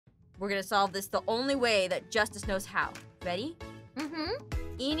We're gonna solve this the only way that Justice knows how. Ready? Mm-hmm.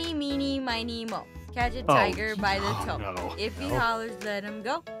 Eeny, meeny, miny, mo. Catch a tiger by the toe. No, If he hollers, let him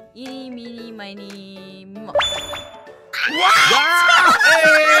go. Eeny, meeny, miny, mo. Hey!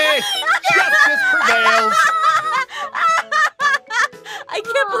 Justice prevails. I can't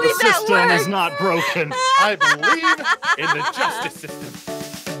The believe that system worked. is not broken. I believe in the justice system.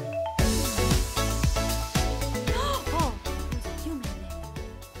 Oh, there's a human there.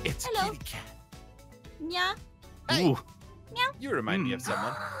 It's Hello. Kitty Cat. Yeah. Hey, Ooh. you remind me of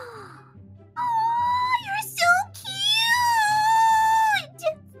someone. Oh, you're so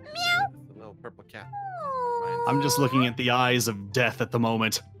cute! Meow. The little purple cat. Oh. I'm just looking at the eyes of death at the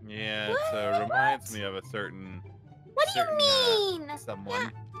moment. Yeah, it reminds me of a certain. What do you mean?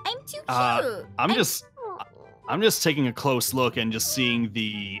 Someone. I'm too cute. I'm just taking a close look and just seeing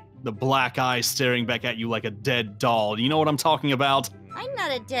the black eyes staring back at you like a dead doll. You know what I'm talking about? I'm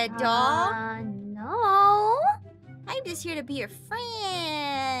not a dead doll. No. I'm just here to be your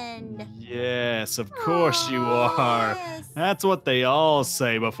friend. Yes, of course you are. Yes. That's what they all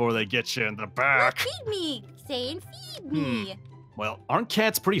say before they get you in the Well, back. feed me, saying feed me. Well, aren't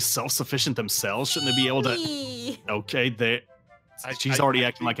cats pretty self-sufficient themselves? Shouldn't they be able to? Me. Okay, she's I- already I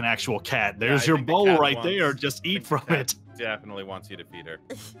acting like an actual cat. I There's your think the bowl cat right wants- there. Just I eat think from the cat it. Definitely wants you to feed her.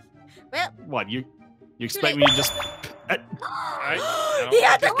 Well, What, you expect me to just... Alright, I don't he like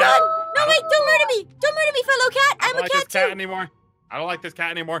had the this gun. cat. No, wait, don't murder me. Don't murder me, fellow cat. I I'm don't a like cat this cat too. anymore. I don't like this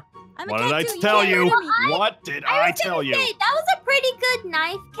cat anymore. I'm a What cat did I too. tell can't you? murder me. What did I I was tell gonna you? say, that was a pretty good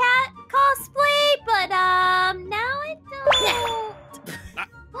knife cat cosplay, but now I don't.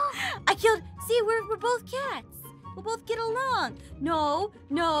 I killed. See, we're both cats. We'll both get along. No.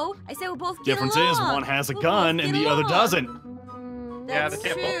 I said we'll both get Difference along. is one has a We'll gun both and get the other along. doesn't. Yeah, That's they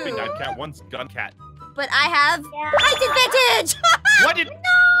can't both be true. knife cat. One's gun cat. But I have height advantage. What did?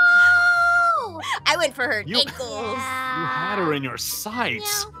 No! I went for her You- ankles. You had her in your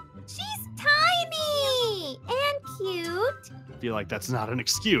sights. She's tiny and cute. I feel like that's not an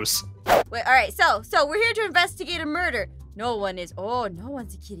excuse. Wait, all right. So we're here to investigate a murder. No one's a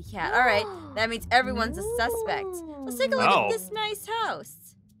kitty cat. All right, that means everyone's a suspect. Let's take a look Oh. at this nice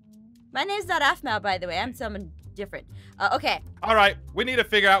house. My name's not Aphmau, by the way. I'm someone different. Okay. All right, we need to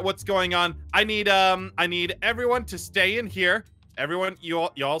figure out what's going on. I need everyone to stay in here. Everyone,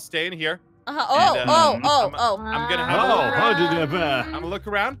 y'all stay in here. Oh. I'm gonna have a look around. I'm gonna look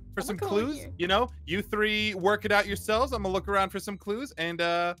around for some look over clues. here. You know, you three work it out yourselves. I'm gonna look around for some clues, and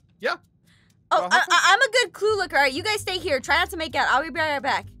yeah. Oh, I'm a good clue looker. All right, you guys stay here. Try not to make out. I'll be right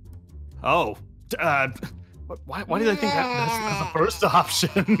back. Oh, why did I think that's the first option?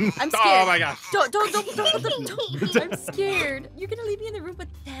 I'm scared. Oh my gosh. Don't. I'm scared. You're gonna leave me in the room with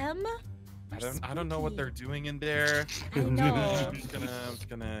them? I don't know what they're doing in there. I know. I'm just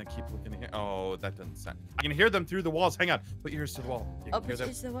gonna keep looking here. Oh, that doesn't sound. I can hear them through the walls. Hang on. Put your ears to the wall. You Oh, can hear them.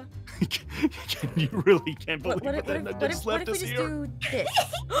 please, what? You really can't believe What it. if That we just left us just here. do this?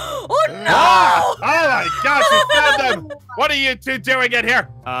 Oh no! Ah! Oh my gosh, you found them! What are you two doing in here?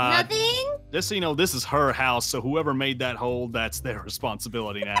 Nothing? Just so you know, this is her house, so whoever made that hole, that's their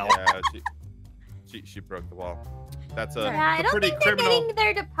responsibility now. Yeah, she broke the wall. That's a, Yeah, I a don't pretty think they're criminal. getting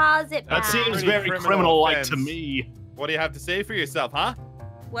their deposit That back. seems Pretty very criminal criminal-like to offense. me. What do you have to say for yourself, huh?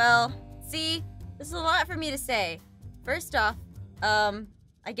 Well, see, this is a lot for me to say. First off, I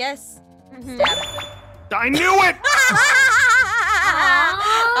guess. Stab. I knew it!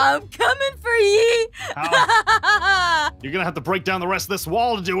 I'm coming for ye. You're gonna have to break down the rest of this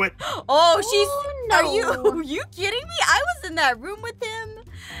wall to do it. Oh, she's. no. Are you kidding me? I was in that room with him.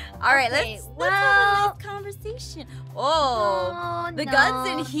 All right, Okay, let's have a well- nice conversation. Oh, the gun's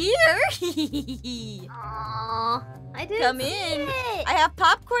in here. Aw, I didn't Come see in. it. I have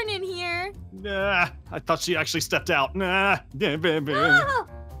popcorn in here. Nah, I thought she actually stepped out. Nah. Oh,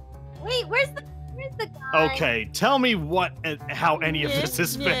 wait, where's the gun? Okay, tell me what and how any of this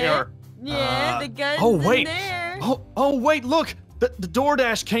is fair. Yeah, the gun's oh, wait. in there. Oh, wait, look! The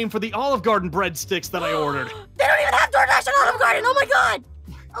DoorDash came for the Olive Garden breadsticks that I ordered. They don't even have DoorDash and Olive Garden. Oh my god!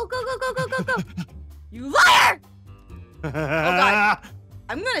 Oh, go. You liar! God.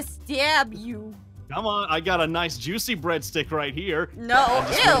 I'm gonna stab you. Come on, I got a nice juicy breadstick right here. No,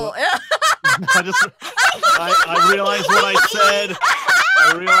 I just, I realized what I said.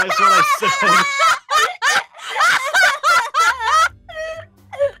 I realized what I said.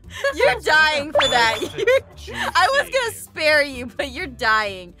 You're dying for that. Juicy. I was gonna spare you, but you're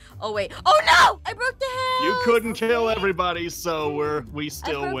dying. Oh wait. Oh no! I broke the house. You couldn't kill everybody, so we I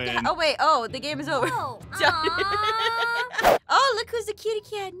still broke win. Oh wait. Oh, the game is over. Oh, Oh, look who's the kitty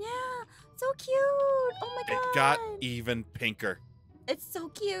cat now. So cute. Oh my god. It got even pinker. It's so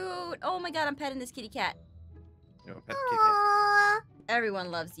cute. Oh my god, I'm petting this kitty cat. You know, pet the kitty cat. Aww.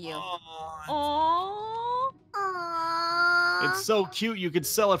 Everyone loves you. Aw. Aww. Aww. It's so cute you could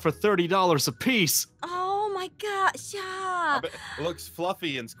sell it for $30 a piece. Oh my gosh, I yeah. bet it looks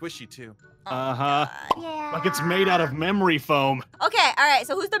fluffy and squishy too. Oh, Uh-huh. God. Yeah. Like it's made out of memory foam. Okay, all right,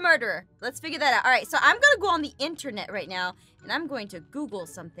 so who's the murderer? Let's figure that out. All right, so I'm going to go on the internet right now, and I'm going to Google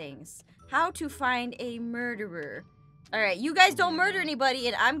some things. How to find a murderer. All right, you guys don't murder anybody,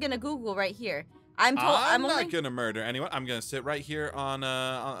 and I'm going to Google right here. I'm I'm only, not gonna murder anyone. I'm gonna sit right here on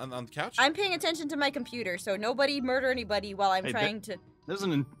the couch. I'm paying attention to my computer, so nobody murder anybody while I'm Hey, trying to... There's a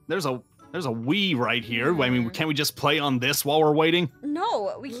Wii right here. I mean, can't we just play on this while we're waiting?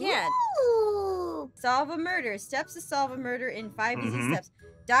 No, we can't. Ooh. Solve a murder. Steps to solve a murder in 5 easy Mhm. steps.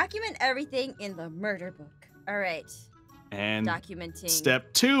 Document everything in the murder book. All right. And Documenting.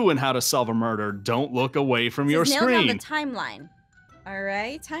 step 2 in how to solve a murder, don't look away from your Says nail down screen. the timeline. All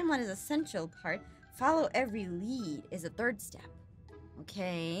right. Timeline is essential part. Follow every lead is a third step.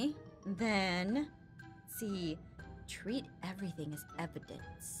 Okay. Then, let's see. Treat everything as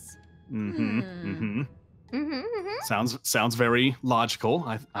evidence. Mm-hmm. Sounds very logical.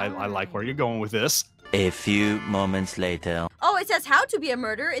 I like where you're going with this. A few moments later. Oh, it says how to be a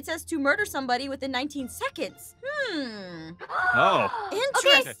murderer. It says to murder somebody within 19 seconds. Oh.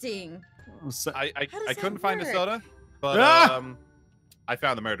 Interesting. So- I How does I that couldn't find a work? soda, but Ah! I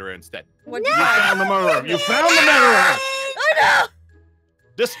found the murderer instead. What You found the murderer! You found the murderer! Oh no!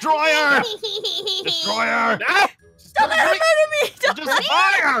 Destroyer! Destroyer! No! Don't let her murder me! Don't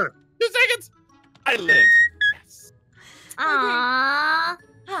Destroyer! 2 seconds. I lived. Yes. Aww.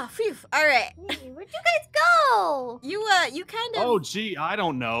 Ah, phew. All right. Hey, where'd you guys go? You kind of. Oh, gee, I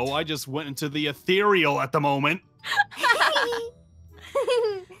don't know. I just went into the ethereal at the moment.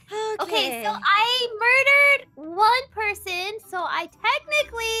 Okay, so I murdered one person, so I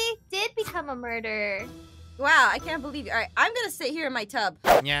technically did become a murderer. Wow, I can't believe you. All right, I'm gonna sit here in my tub.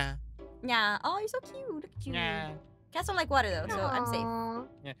 Yeah. Yeah. Oh, you're so cute. Look at you. Yeah. Cats don't like water though, so I'm safe. Aw.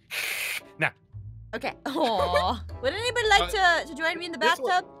 Yeah. Now, Okay. Aww. Would anybody like to join me in the this one-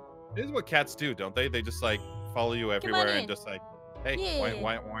 bathtub? this is what cats do, don't they? They just like follow you everywhere in. and just like, hey, Yeah.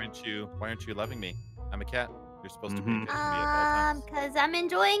 why aren't you loving me? I'm a cat. You're supposed to be Mhm. with me at all times. Cause I'm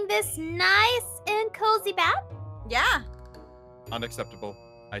enjoying this nice and cozy bath. Yeah. Unacceptable.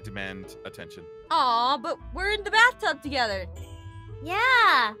 I demand attention. Aw, but we're in the bathtub together.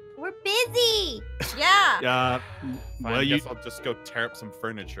 Yeah, we're busy. Yeah. Well, Fine, I you. guess I'll just go tear up some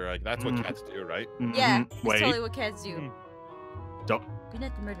furniture. Like that's what Mm. cats do, right? Yeah. Mhm. That's Wait. totally what cats do. Mm. Don't. You're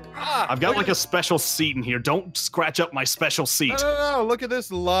not the murderer. I've got like a special seat in here. Don't scratch up my special seat. No. Look at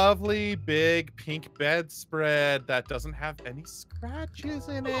this lovely big pink bedspread that doesn't have any scratches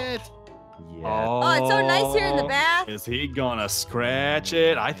in it. Yeah. Oh, it's so nice here in the bath. Is he gonna scratch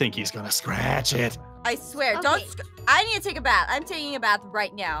it? I think he's gonna scratch it. I swear. Okay. Don't. I need to take a bath. I'm taking a bath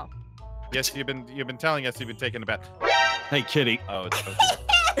right now. Yes, you've been telling us you've been taking a bath. Hey, kitty. Oh, it's okay.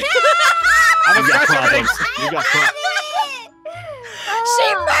 You got problems. You got problems.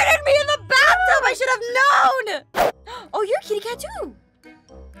 She murdered me in the bathtub. I should have known. Oh, you're a kitty cat too.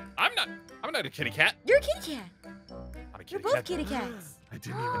 I'm not a kitty cat. You're a kitty cat. I'm a You're kitty both cat. kitty cats. I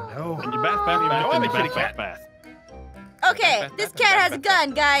didn't even know. And you bath, I'm a kitty cat. bath. Okay, this cat has a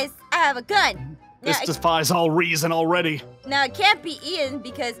gun, guys. I have a gun. Now, This defies all reason already. now it can't be Ian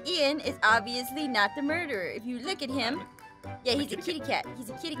because Ian is obviously not the murderer. If you look at him, yeah, he's a kitty cat.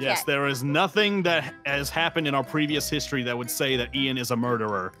 He's a kitty Yes, cat. there is nothing that has happened in our previous history that would say that Ian is a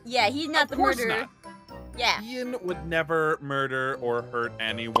murderer. Yeah, he's not the Of course murderer. not. Yeah. Ian would never murder or hurt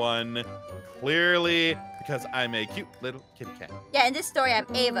anyone. Clearly, because I'm a cute little kitty cat. Yeah, in this story, I'm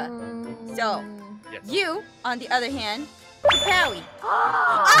Ava. So, Yes. you, on the other hand, Kapowie.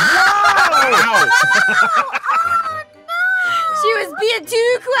 Ow! She was being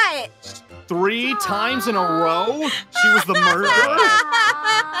too quiet. 3 times in a row? She was the murderer?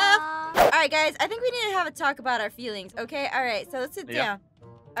 All right, guys, I think we need to have a talk about our feelings, okay? All right, so let's sit Yeah. down.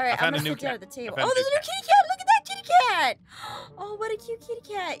 All right, I I'm found gonna a new sit down cat. at the table. I found Oh, a there's a new new kitty cat. Look at that kitty cat. Oh, what a cute kitty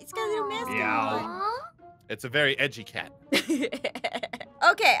cat. It's got a little mask Meow. on. It's a very edgy cat.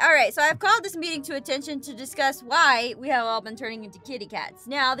 Okay, all right, so I've called this meeting to attention to discuss why we have all been turning into kitty cats.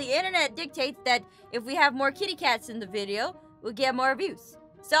 Now, the internet dictates that if we have more kitty cats in the video, we'll get more views.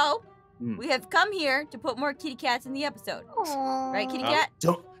 So, we have come here to put more kitty cats in the episode. Right, kitty Oh. cat?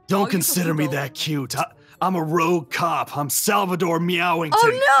 Don't you're consider so me cute, that cute. I'm a rogue cop. I'm Salvador Meowington.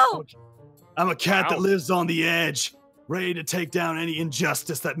 Oh, no! I'm a cat that Ow. lives on the edge, ready to take down any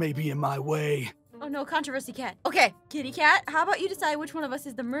injustice that may be in my way. Oh, no, controversy cat. Okay, kitty cat, how about you decide which one of us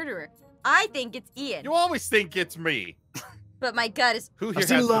is the murderer? I think it's Ian. You always think it's me. But my gut is. Who here I've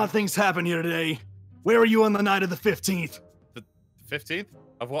seen a has lot of things happen here today. Where were you on the night of the 15th? the 15th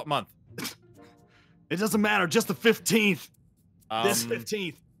of what month? It doesn't matter, just the 15th. This Um,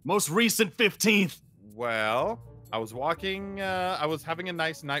 15th. Most recent 15th. Well, I was walking. I was having a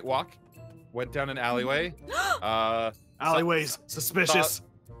nice night walk. Went down an alleyway. Alleyways, suspicious.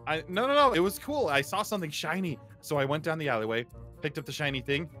 No. It was cool. I saw something shiny, so I went down the alleyway, picked up the shiny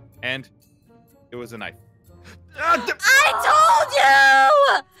thing, and it was a knife. I told you!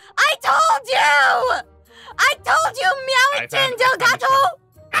 I told you! I told you, I Meowington found the Delgado!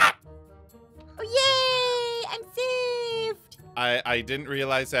 Oh, yay! I'm saved! I didn't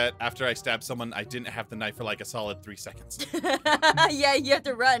realize that after I stabbed someone, I didn't have the knife for like a solid 3 seconds. Yeah, you have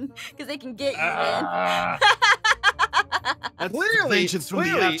to run, because they can get you, man. That's Clearly- vengeance from the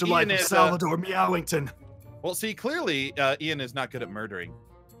clearly afterlife Ian of is, Salvador Meowington. Well, see, clearly Ian is not good at murdering.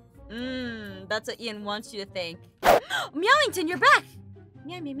 That's what Ian wants you to think. Meowington, you're back!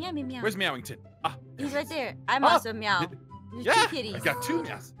 Meow, meow, meow, meow, meow. Where's Meowington? Ah, He's right there. I'm Ah, also Meow. There's yeah, two kitties. I got 2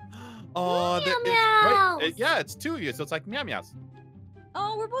 meows. Oh, Meow, right. meows. Yeah, it's 2 of you, so it's like meow meows.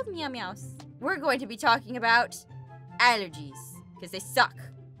 Oh, we're both meow meows. We're going to be talking about allergies, because they suck.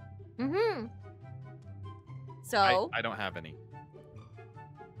 Mm-hmm. So, I don't have any.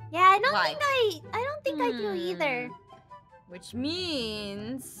 Yeah, I Why? don't think I do either. which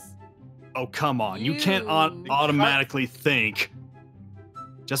means Oh, come on. You can't You- automatically think.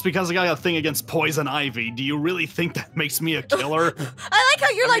 Just because I got a thing against poison ivy, do you really think that makes me a killer? I like how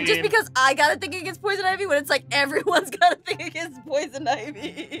you're I like, just mean- because I got a thing against poison ivy, when it's like everyone's got a thing against poison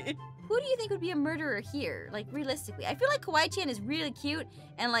ivy. Who do you think would be a murderer here? Like, realistically. I feel like Kawaii-chan is really cute,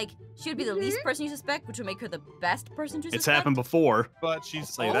 and like, she would be the least person you suspect, which would make her the best person to suspect. It's happened before. But she's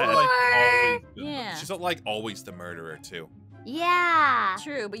say also, that. like always. Yeah. She's like always the murderer too. Yeah.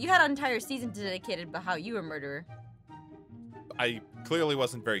 True, but you had an entire season dedicated about how you were a murderer. I clearly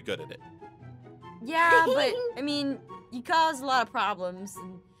wasn't very good at it. Yeah, but, I mean, you caused a lot of problems.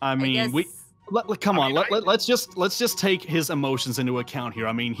 And I mean, guess... come I on. mean, Let's just take his emotions into account here.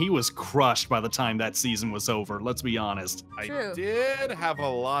 I mean, he was crushed by the time that season was over. Let's be honest. True. I did have a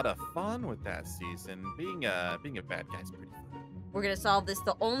lot of fun with that season. Being a bad guy's pretty fun. We're gonna solve this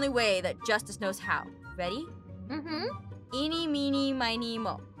the only way that justice knows how. Ready? Mm-hmm. Eeny, meeny, miny,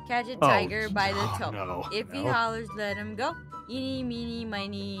 mo. Catch a Oh, tiger by the oh, toe. no, If he no. hollers, let him go. Eeny, meeny,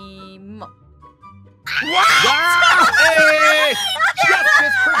 miny, mo. Hey!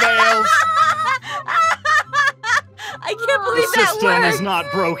 Justice prevails! I can't The believe that system worked. is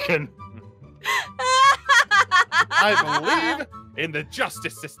not broken. I believe in the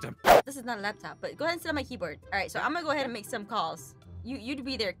justice system. This is not a laptop, but go ahead and sit on my keyboard. All right, so I'm gonna go ahead and make some calls. You'd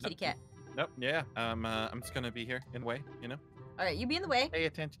be there, kitty cat. Nope. Yeah. I'm just gonna be here in a way. You know. All right, you be in the way. Pay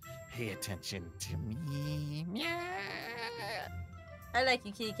attention. Pay attention to me. Meow. I like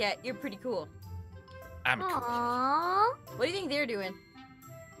you, kitty cat. You're pretty cool. I'm cool. Aww. What do you think they're doing?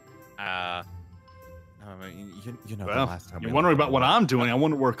 You know, the Well, last time you're we wondering looked about what at I'm doing. I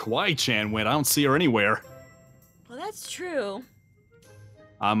wonder where Kawaii-chan went. I don't see her anywhere. Well, that's true.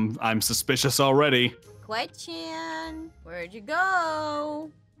 I'm suspicious already. Kawaii-chan, where'd you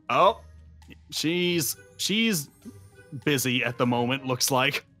go? Oh, she's busy at the moment. Looks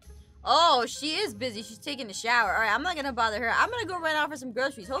like. Oh, she is busy. She's taking a shower. All right, I'm not gonna bother her. I'm gonna go run out for some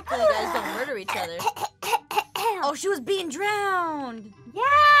groceries. Hopefully, you guys don't murder each other. Oh, she was being drowned.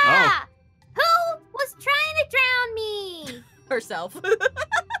 Yeah. Who was trying to drown me? Herself.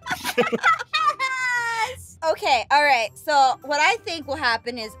 Okay, all right. So what I think will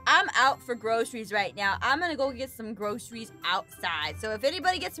happen is I'm out for groceries right now. I'm gonna go get some groceries outside. So if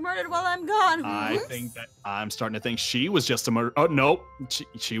anybody gets murdered while I'm gone, I whoops. think that I'm starting to think she was just a murderer. Oh no,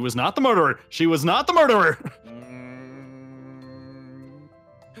 she was not the murderer. She was not the murderer.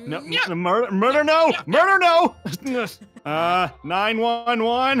 No, murder no, murder no.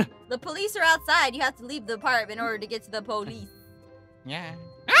 911. The police are outside. You have to leave the apartment in order to get to the police. Yeah.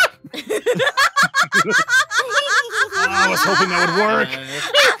 I was hoping that would work.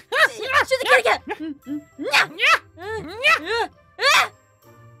 Shoot the kitty cat.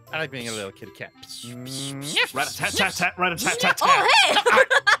 I like being a little kitty cat. Rat-a-tat-tat-tat, rat-a-tat-tat-tat. Oh,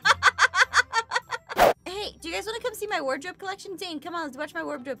 hey! Hey, do you guys want to come see my wardrobe collection? Zane, come on, let's watch my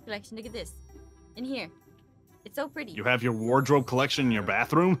wardrobe collection. Look at this. In here. It's so pretty. You have your wardrobe collection in your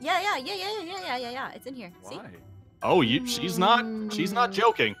bathroom? Yeah. It's in here. See? Why? Oh, she's not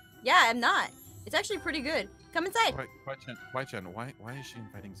joking. Yeah, I'm not. It's actually pretty good. Come inside. Why, Jen? Why is she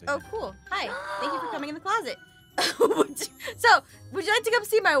inviting Zane? Oh, cool. Hi. Thank you for coming in the closet. So, would you like to come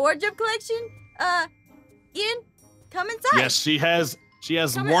see my wardrobe collection? Ian, come inside. Yes, she has She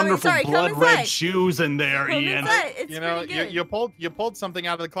has Come wonderful sorry, come blood red inside. shoes in there, Come Ian. inside. It's You know, pretty good. you pulled something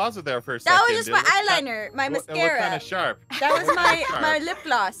out of the closet there for a That second. was just my eyeliner, my It looked mascara. kind of sharp. That was my Sharp. my lip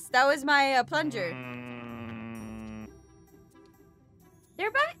gloss. That was my plunger. There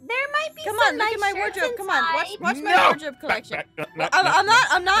might be Come some on, look nice at my shirts wardrobe. Come on, watch inside. my wardrobe collection. No,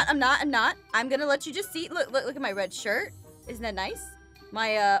 I'm not. I'm gonna let you just see. Look at my red shirt. Isn't that nice?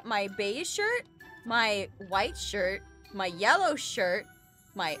 My beige shirt, my white shirt, my yellow shirt,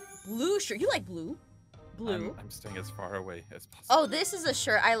 my blue shirt. You like blue? Blue. I'm staying as far away as possible. Oh, this is a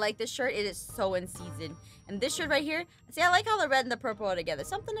shirt. I like this shirt. It is so in season. And this shirt right here. See, I like how the red and the purple are together.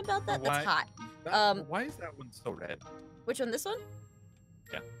 Something about that that's hot. Why is that one so red? Which one? This one?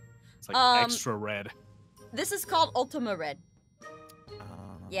 It's like extra red. This is called Ultima Red.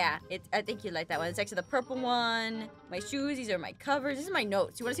 Yeah, I think you like that one. It's next to the purple one. My shoes, these are my covers. This is my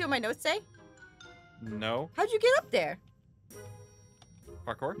notes. You want to see what my notes say? No. How'd you get up there?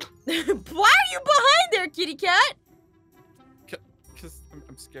 Parkour? Why are you behind there, kitty cat? Because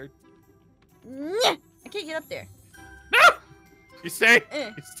I'm scared. Nyeh. I can't get up there. No! You stay.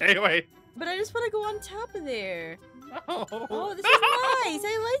 Eh. You stay away. But I just want to go on top of there. No. Oh, this is nice.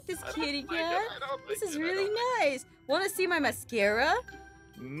 I like this kitty I cat. don't like This is it. really nice. Want to see my mascara?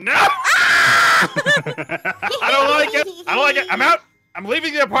 No! I don't like it. I don't like it. I'm out. I'm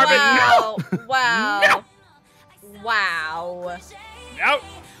leaving the apartment. Wow. No! Wow. Wow. Out.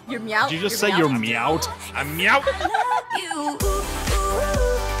 You're meow. Did you just say you're meowed? I'm meow. you. Ooh, ooh,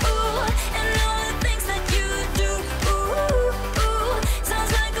 ooh, ooh, and